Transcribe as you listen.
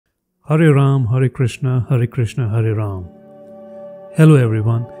Hare Ram, Hare Krishna, Hare Ram. Hello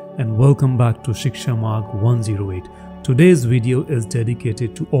everyone and welcome back to Shiksha Marg 108. Today's video is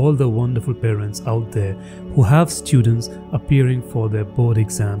dedicated to all the wonderful parents out there who have students appearing for their board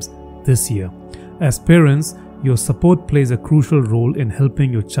exams this year. As parents, your support plays a crucial role in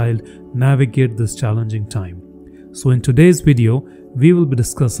helping your child navigate this challenging time. So in today's video, we will be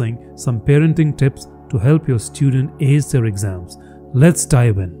discussing some parenting tips to help your student ace their exams. Let's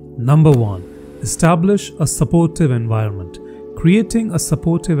dive in. Number 1. Establish a supportive environment. Creating a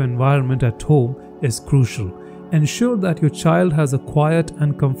supportive environment at home is crucial. Ensure that your child has a quiet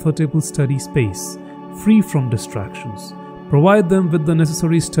and comfortable study space, free from distractions. Provide them with the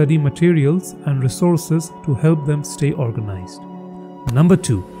necessary study materials and resources to help them stay organized. Number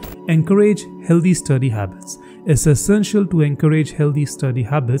 2. Encourage healthy study habits. It's essential to encourage healthy study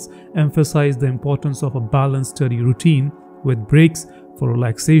habits. Emphasize the importance of a balanced study routine with breaks for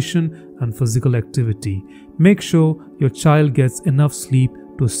relaxation and physical activity. Make sure your child gets enough sleep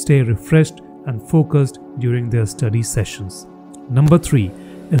to stay refreshed and focused during their study sessions. Number 3.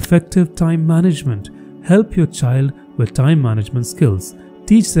 Effective time management. Help your child with time management skills.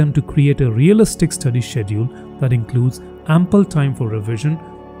 Teach them to create a realistic study schedule that includes ample time for revision.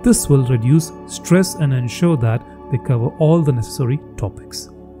 This will reduce stress and ensure that they cover all the necessary topics.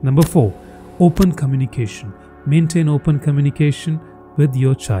 Number 4. Open communication. Maintain open communication with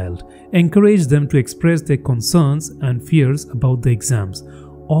your child. Encourage them to express their concerns and fears about the exams.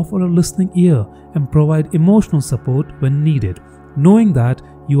 Offer a listening ear and provide emotional support when needed. Knowing that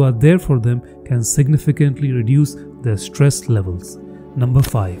you are there for them can significantly reduce their stress levels. Number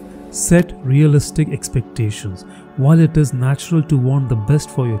 5. Set realistic expectations. While it is natural to want the best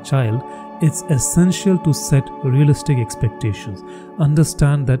for your child, it's essential to set realistic expectations.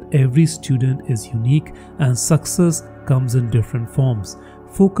 Understand that every student is unique and success comes in different forms.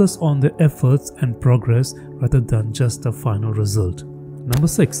 Focus on their efforts and progress rather than just the final result. Number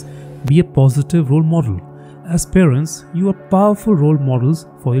 6. Be a positive role model. As parents, you are powerful role models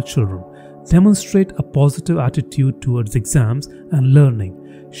for your children. Demonstrate a positive attitude towards exams and learning.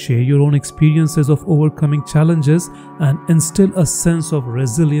 Share your own experiences of overcoming challenges and instill a sense of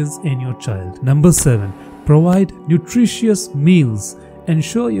resilience in your child. Number 7. Provide nutritious meals.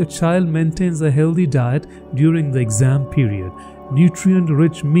 Ensure your child maintains a healthy diet during the exam period.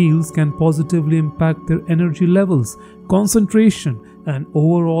 Nutrient-rich meals can positively impact their energy levels, concentration, and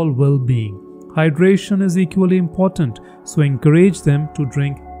overall well-being. Hydration is equally important, so encourage them to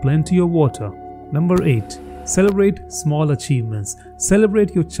drink plenty of water. Number 8. Celebrate small achievements.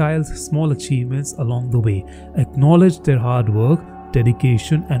 Celebrate your child's small achievements along the way. Acknowledge their hard work,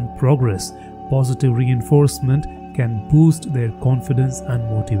 dedication, and progress. Positive reinforcement can boost their confidence and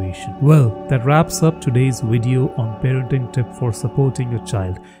motivation. Well, that wraps up today's video on parenting tip for supporting your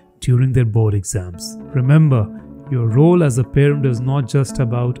child during their board exams. Remember, your role as a parent is not just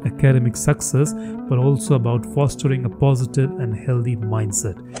about academic success, but also about fostering a positive and healthy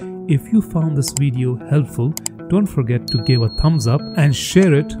mindset. If you found this video helpful, don't forget to give a thumbs up and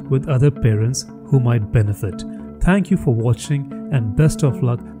share it with other parents who might benefit. Thank you for watching and best of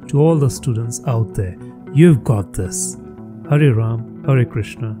luck to all the students out there. You've got this. Hare Ram, Hare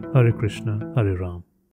Krishna, Hare Ram.